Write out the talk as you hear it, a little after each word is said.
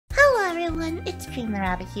everyone, it's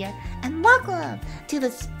CreamBRabbit here, and welcome to the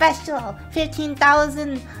special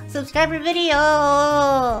 15,000 subscriber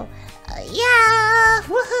video! Yeah!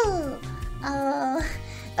 Woohoo!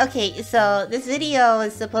 Okay, so this video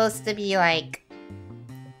is supposed to be like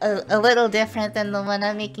a little different than the one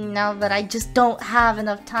I'm making now, but I just don't have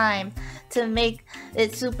enough time to make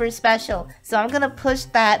it super special. So I'm gonna push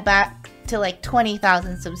that back to like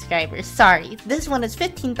 20,000 subscribers. Sorry, this one is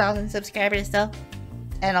 15,000 subscribers though.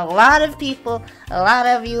 And a lot of people, a lot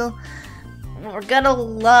of you are gonna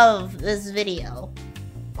love this video.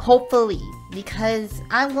 Hopefully, because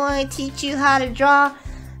I'm going to teach you how to draw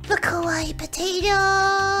the kawaii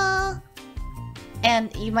potato.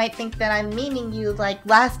 And you might think that I'm meaning you like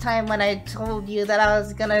last time when I told you that I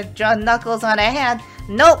was gonna draw knuckles on a hand.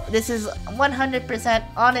 Nope, this is 100%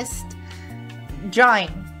 honest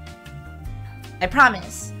drawing. I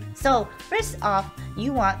promise. So first off,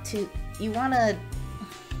 you wanna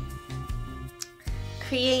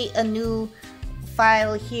create a new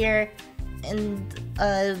file here and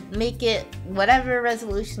make it whatever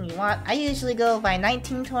resolution you want. I usually go by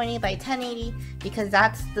 1920 by 1080 because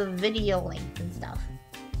that's the video length and stuff.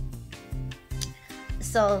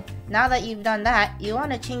 So now that you've done that, you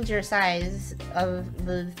want to change your size of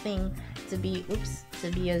the thing to be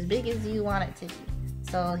as big as you want it to be.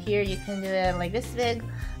 So here you can do it like this big.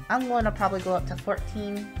 I'm going to probably go up to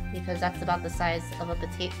 14 because that's about the size of a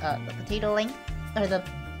potato length, or the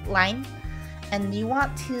line. And you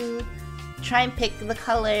want to try and pick the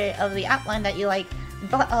color of the outline that you like.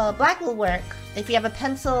 Black will work. If you have a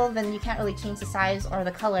pencil, then you can't really change the size or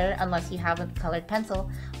the color unless you have a colored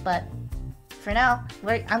pencil. But for now,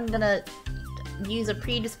 I'm gonna use a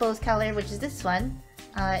predisposed color, which is this one.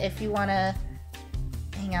 If you wanna,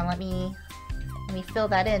 hang on, let me fill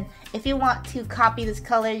that in. If you want to copy this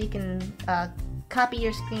color, you can copy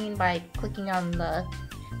your screen by clicking on the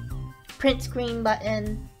print screen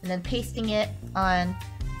button and then pasting it on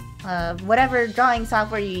whatever drawing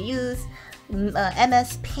software you use,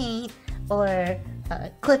 MS Paint or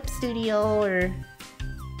Clip Studio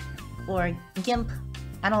or GIMP.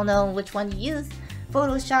 I don't know which one you use.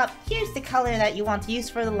 Photoshop. Here's the color that you want to use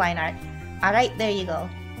for the line art. Alright, there you go.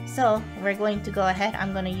 So we're going to go ahead.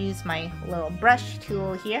 I'm going to use my little brush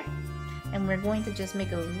tool here, and we're going to just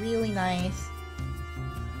make a really nice...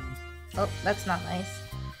 Oh, that's not nice.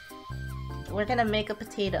 We're gonna make a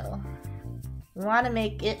potato. We want to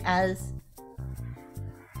make it as...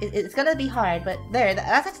 It's gonna be hard, but there,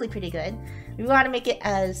 that's actually pretty good. We want to make it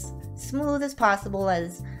as smooth as possible,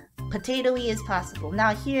 as potato-y as possible.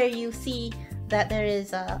 Now here you see that there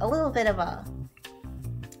is a little bit of a,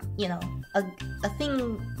 you know, a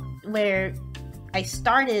thing where I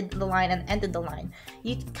started the line and ended the line.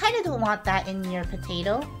 You kind of don't want that in your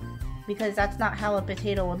potato because that's not how a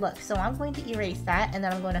potato would look. So I'm going to erase that, and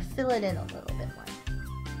then I'm going to fill it in a little bit more.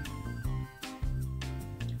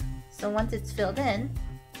 So once it's filled in,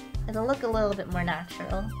 it'll look a little bit more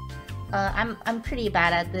natural. I'm pretty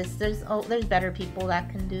bad at this. There's better people that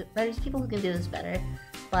can do. There's people who can do this better,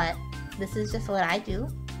 but this is just what I do,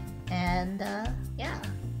 and yeah.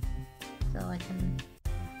 So I can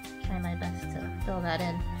try my best to fill that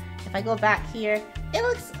in. If I go back here, it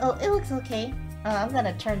looks okay. I'm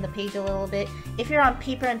gonna turn the page a little bit. If you're on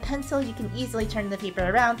paper and pencil, you can easily turn the paper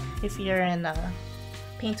around. If you're in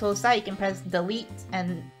Paint Tool side, you can press Delete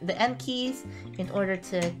and the N keys in order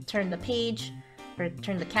to turn the page, or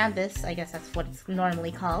turn the canvas. I guess that's what it's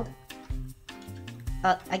normally called.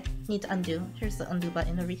 I need to undo. Here's the undo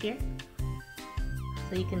button over here.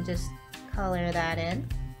 So you can just color that in.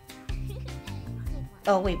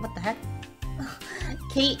 Oh wait, what the heck?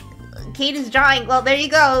 Kate is drawing. Well, there you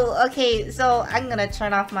go. Okay, so I'm gonna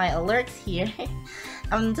turn off my alerts here.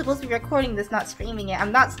 I'm supposed to be recording this, not streaming it.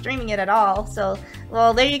 I'm not streaming it at all. So,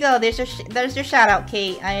 well, there you go. There's your shout out,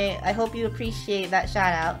 Kate. I hope you appreciate that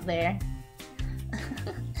shout out there.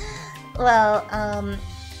 Well,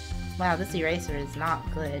 wow, this eraser is not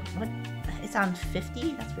good. What? It's on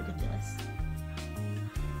 50? That's ridiculous.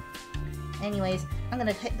 Anyways, I'm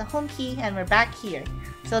gonna hit the home key and we're back here.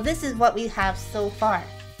 So this is what we have so far.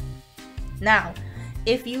 Now,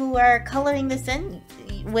 if you are coloring this in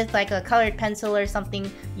with like a colored pencil or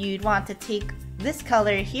something, you'd want to take this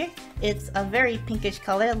color here. It's a very pinkish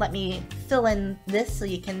color. Let me fill in this so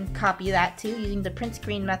you can copy that too, using the print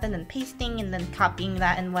screen method and pasting and then copying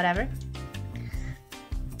that and whatever.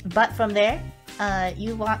 But from there,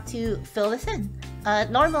 you want to fill this in.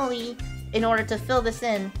 Normally, in order to fill this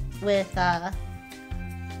in with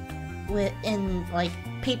like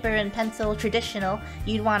paper and pencil traditional,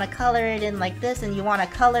 you'd want to color it in like this, and you want to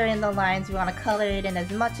color in the lines, you want to color it in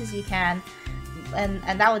as much as you can,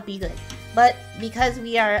 and that would be good. But because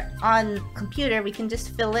we are on computer, we can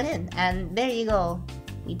just fill it in, and there you go.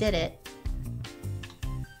 We did it.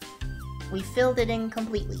 We filled it in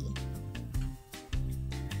completely.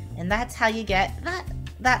 And that's how you get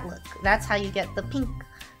that look. That's how you get the pink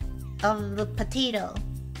of the potato.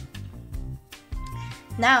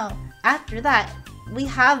 Now, after that, we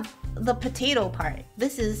have the potato part.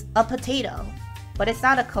 This is a potato, but it's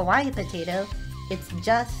not a kawaii potato. It's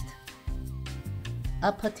just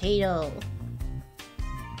a potato.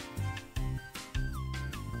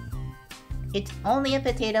 It's only a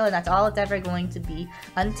potato, and that's all it's ever going to be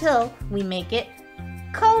until we make it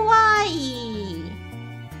kawaii.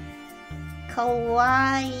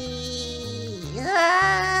 Kawaii.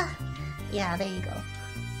 Ah! Yeah, there you go.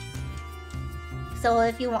 So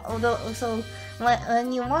if you want,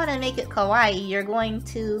 when you want to make it kawaii, you're going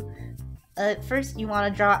to first you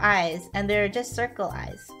want to draw eyes, and they're just circle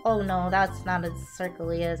eyes. Oh no, that's not as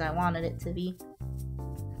circly as I wanted it to be.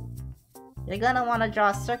 You're gonna want to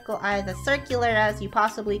draw circle eyes as circular as you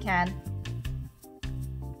possibly can.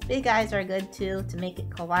 Big eyes are good too to make it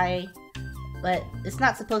kawaii, but it's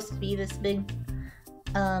not supposed to be this big.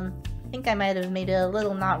 I think I might have made it a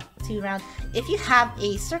little not too round. If you have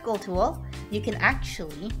a circle tool, you can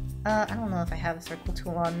actually, I don't know if I have a circle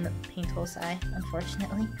tool on the paint tool side,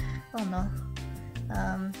 unfortunately. Oh no.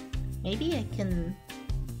 Maybe I can,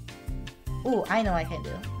 ooh, I know I can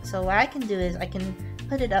do. So what I can do is I can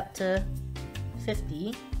put it up to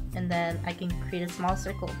 50, and then I can create a small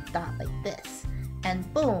circle dot like this.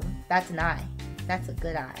 And boom, that's an eye. That's a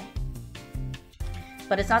good eye.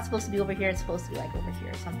 But it's not supposed to be over here, it's supposed to be like over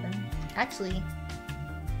here or something. Actually,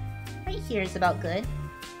 right here is about good.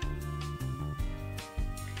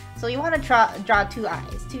 So you want to draw two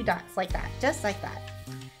eyes, two dots like that, just like that.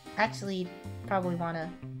 Actually, probably want to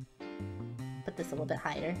put this a little bit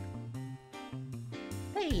higher.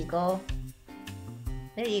 There you go.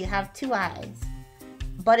 There you have two eyes.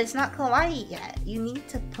 But it's not kawaii yet. You need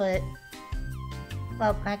to put...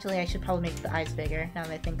 Well, actually, I should probably make the eyes bigger now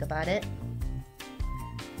that I think about it.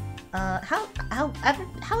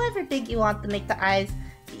 However big you want to make the eyes,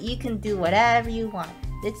 you can do whatever you want.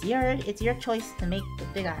 It's your choice to make the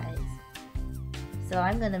big eyes. So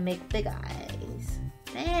I'm gonna make big eyes.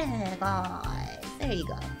 Big eyes. There you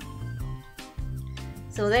go.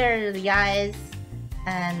 So there are the eyes,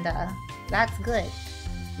 and that's good.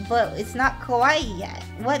 But it's not kawaii yet.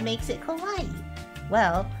 What makes it kawaii?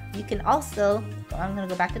 Well, you can also, I'm gonna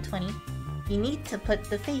go back to 20. You need to put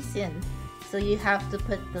the face in. So you have to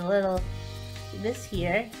put the little, this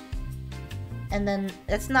here. And then,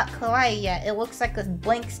 it's not kawaii yet. It looks like a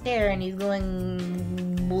blank stare and he's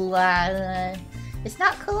going blah. It's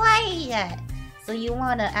not kawaii yet. So you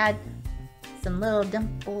want to add some little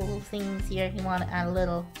dimple things here. You want to add a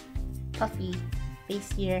little puffy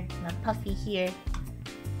face here and a puffy here.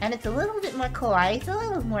 And it's a little bit more kawaii. It's a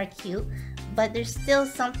little more cute. But there's still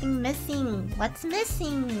something missing. What's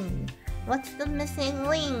missing? What's the missing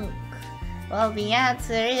link? Well, the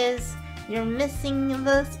answer is you're missing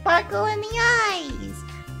the sparkle in the eyes.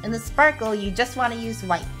 And the sparkle, you just want to use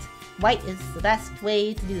white. White is the best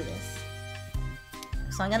way to do this.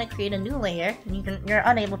 So I'm gonna create a new layer. You're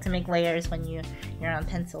unable to make layers when you're on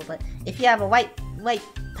pencil, but if you have a white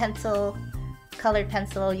pencil, colored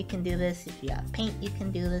pencil, you can do this. If you have paint, you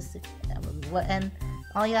can do this. And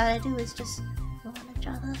all you gotta do is just you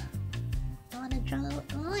wanna draw the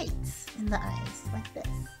lights in the eyes like this.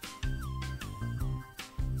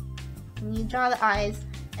 And you draw the eyes,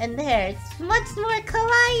 and there, it's much more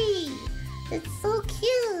kawaii! It's so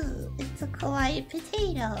cute! It's a kawaii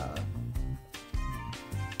potato!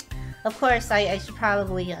 Of course, I should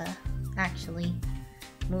probably, actually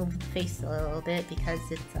move the face a little bit, because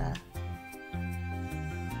it's not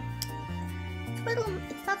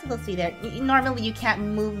supposed to be there. Normally you can't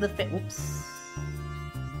move the face, whoops.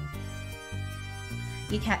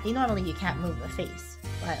 Normally you can't move the face,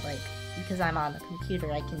 but like, because I'm on the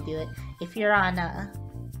computer, I can do it. If you're on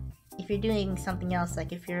if you're doing something else,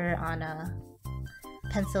 like if you're on a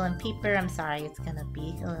pencil and paper, I'm sorry, it's gonna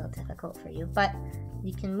be a little difficult for you, but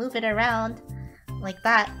you can move it around like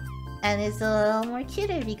that, and it's a little more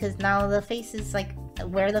cuter because now the face is like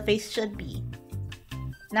where the face should be.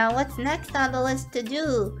 Now what's next on the list to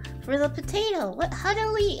do for the potato? How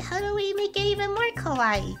do we make it even more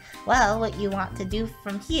kawaii? Well, what you want to do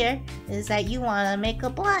from here is that you want to make a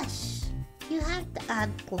blush. You have to add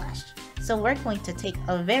blush. So we're going to take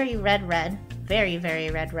a very red, very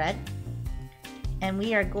red, and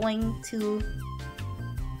we're going to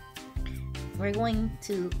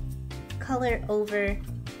color over.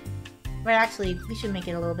 Well, actually, we should make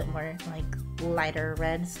it a little bit more like lighter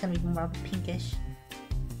red. It's gonna be more pinkish.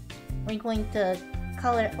 we're going to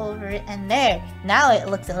color over it, and there, now it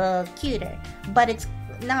looks a little cuter. But it's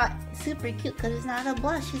not super cute because it's not a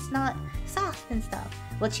blush, it's not soft and stuff.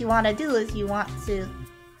 What you want to do is you want to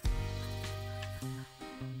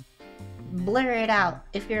blur it out.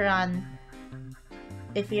 If you're on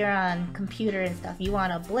computer and stuff, you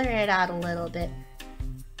want to blur it out a little bit.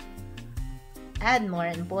 Add more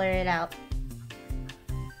and blur it out.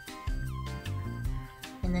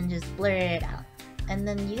 And then just blur it out. And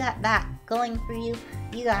then you got that going for you.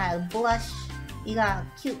 You got a blush. You got a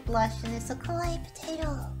cute blush, and it's a kawaii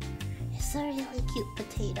potato. It's a really cute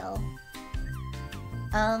potato.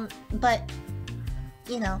 But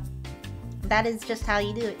you know, that is just how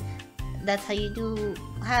you do it. That's how you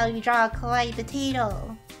draw a kawaii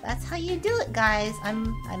potato. That's how you do it, guys.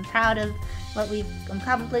 I'm proud of what we've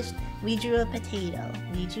accomplished. We drew a potato.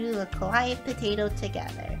 We drew a kawaii potato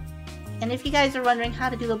together. And if you guys are wondering how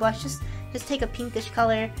to do the blush, just take a pinkish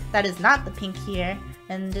color that is not the pink here,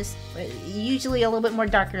 and just usually a little bit more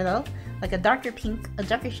darker though, like a darker pink, a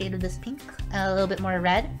darker shade of this pink, a little bit more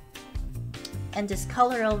red, and just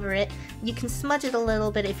color over it. You can smudge it a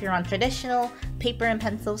little bit if you're on traditional paper and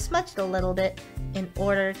pencil. Smudge it a little bit in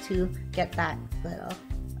order to get that little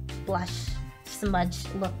blush smudge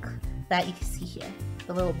look that you can see here,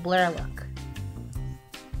 the little blur look.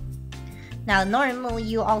 Now normally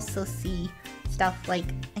you also see stuff like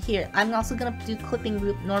here. I'm also gonna do clipping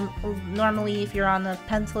group. Normally if you're on the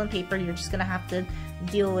pencil and paper, you're just gonna have to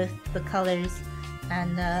deal with the colors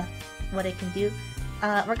and what it can do.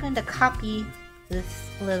 We're going to copy this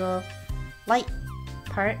little light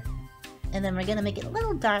part, and then we're gonna make it a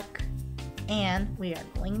little dark, and we are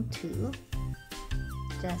going to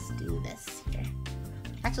just do this here.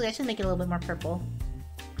 Actually, I should make it a little bit more purple.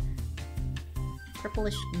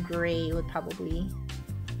 Purplish gray would probably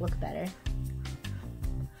look better.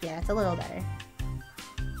 Yeah, it's a little better.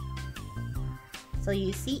 So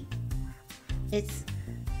you see, it's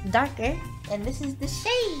darker, and this is the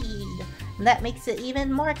shade. That makes it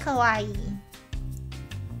even more kawaii.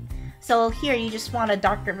 So here you just want a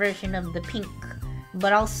darker version of the pink,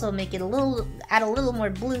 but also make it add a little more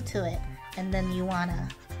blue to it. And then you wanna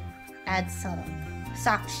add some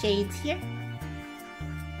soft shades here.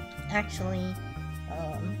 Actually,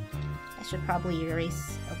 I should probably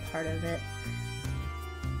erase a part of it.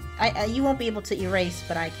 You won't be able to erase,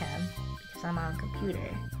 but I can, because I'm on a computer.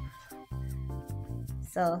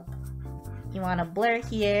 So, you want to blur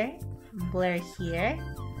here,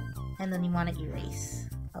 and then you want to erase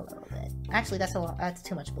a little bit. Actually, that's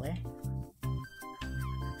too much blur.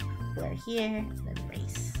 Blur here, then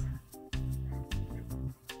erase.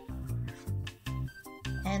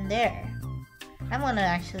 And there. I want to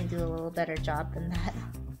actually do a little better job than that.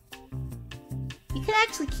 You can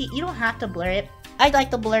actually you don't have to blur it. I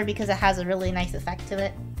like the blur because it has a really nice effect to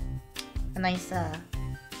it. A nice,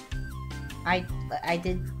 I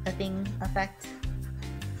did a thing effect.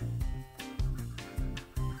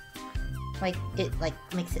 Like, it,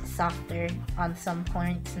 makes it softer on some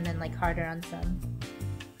points and then, harder on some.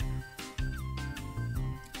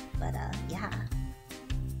 But, yeah.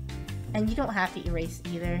 And you don't have to erase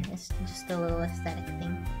either. It's just a little aesthetic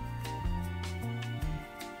thing.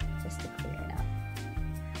 Just to clear it out.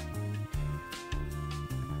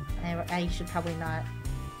 I should probably not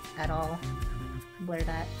at all blur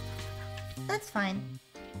that. That's fine.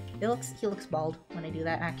 He looks bald when I do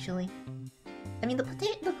that, actually. I mean, the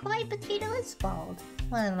kawaii potato is bald.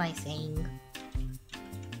 What am I saying?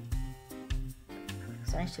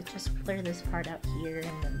 So I should just blur this part out here,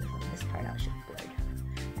 and then this part out should be blurred.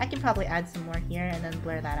 I can probably add some more here and then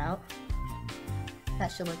blur that out. That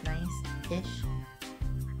should look nice-ish.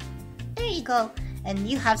 There you go! And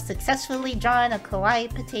you have successfully drawn a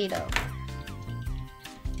kawaii potato.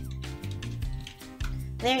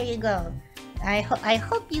 There you go. I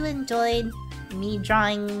hope you enjoyed me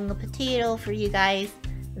drawing a potato for you guys.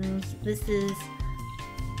 And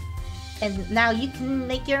and now you can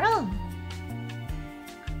make your own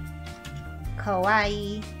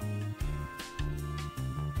kawaii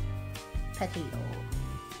potato.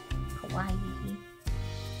 Kawaii.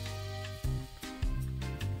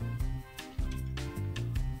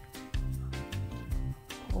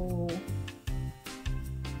 Oh.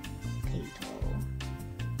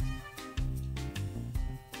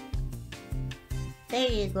 There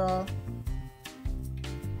you go.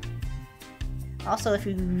 Also, if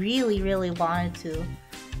you really, really wanted to,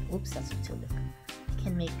 oops, that's too big. You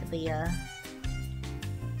can make the,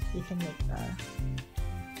 you can make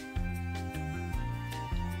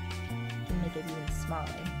it even smaller.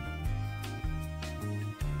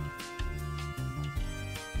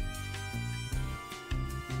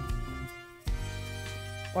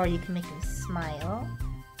 or you can make him smile.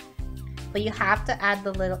 But you have to add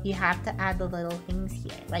the little things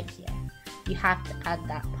here, right here. You have to add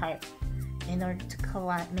that part in order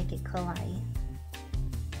to make it kawaii.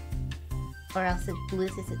 Or else it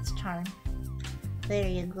loses its charm. There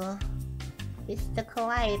you go. It's the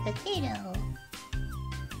kawaii potato.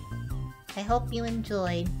 I hope you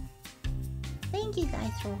enjoyed. Thank you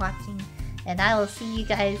guys for watching, and I will see you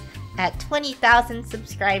guys at 20,000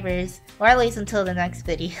 subscribers, or at least until the next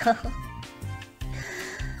video.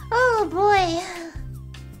 Oh boy.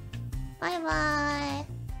 Bye bye.